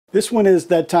This one is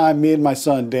that time me and my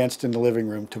son danced in the living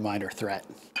room to Minor Threat.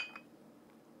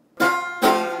 Stick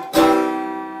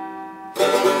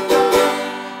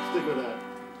with that.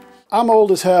 I'm old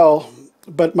as hell,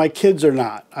 but my kids are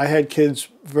not. I had kids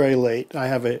very late. I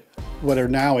have what are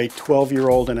now a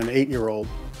 12-year-old and an 8-year-old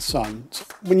son.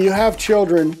 When you have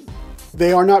children,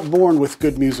 they are not born with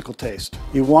good musical taste.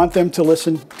 You want them to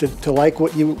listen, to like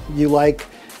what you like,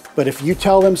 but if you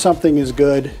tell them something is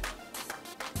good,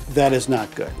 that is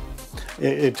not good.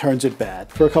 It turns it bad.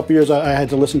 For a couple years, I had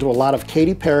to listen to a lot of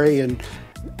Katy Perry and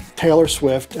Taylor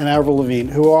Swift and Avril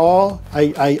Lavigne, who are all,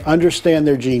 I understand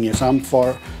their genius. I'm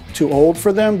far too old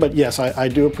for them, but yes, I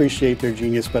do appreciate their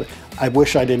genius, but I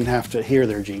wish I didn't have to hear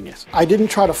their genius. I didn't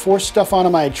try to force stuff on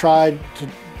them. I tried to,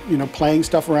 playing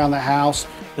stuff around the house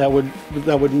that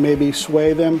would maybe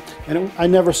sway them, and I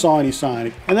never saw any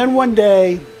sign. And then one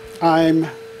day, I'm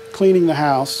cleaning the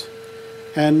house,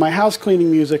 and my house cleaning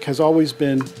music has always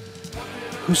been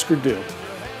Husker Du,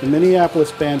 the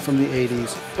Minneapolis band from the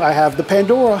 80s. I have the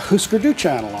Pandora Husker Du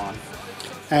channel on,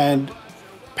 and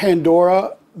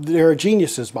Pandora, there are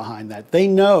geniuses behind that. They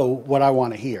know what I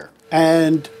want to hear.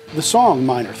 And the song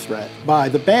Minor Threat by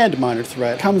the band Minor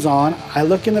Threat comes on. I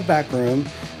look in the back room,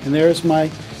 and there's my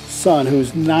son,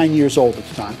 who's 9 years old at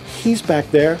the time. He's back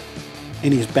there,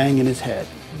 and he's banging his head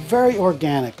very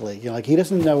organically. Like he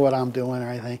doesn't know what I'm doing or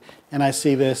anything. And I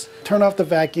see this, turn off the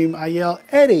vacuum. I yell,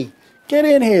 "Eddie, get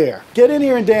in here. Get in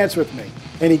here and dance with me."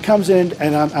 And he comes in,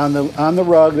 and I'm on the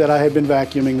rug that I had been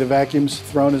vacuuming. The vacuum's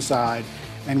thrown aside,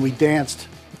 and we danced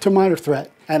to Minor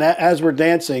Threat. And as we're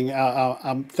dancing,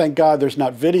 thank God there's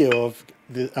not video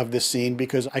of this scene,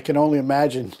 because I can only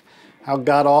imagine how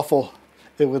god-awful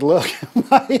it would look.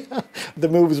 The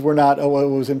moves were not what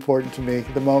was important to me.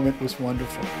 The moment was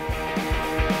wonderful.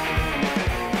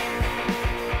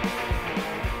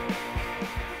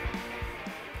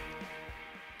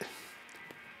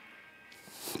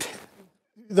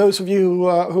 Those of you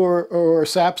who are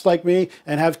saps like me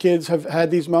and have kids have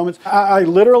had these moments. I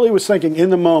literally was thinking in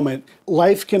the moment,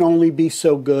 life can only be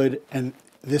so good, and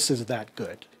this is that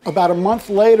good. About a month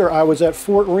later, I was at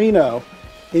Fort Reno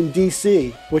in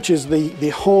DC, which is the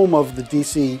home of the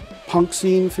DC punk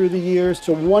scene through the years. It's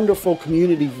a wonderful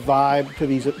community vibe to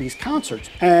these concerts.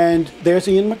 And there's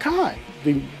Ian MacKaye,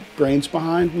 the brains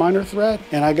behind Minor Threat.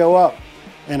 And I go up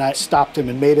and I stopped him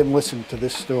and made him listen to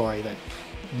this story that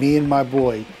me and my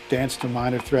boy danced to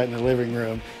Minor Threat in the living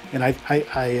room. And I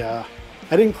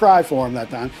didn't cry for him that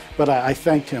time, but I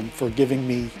thanked him for giving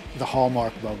me the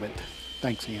hallmark moment.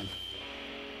 Thanks, Ian.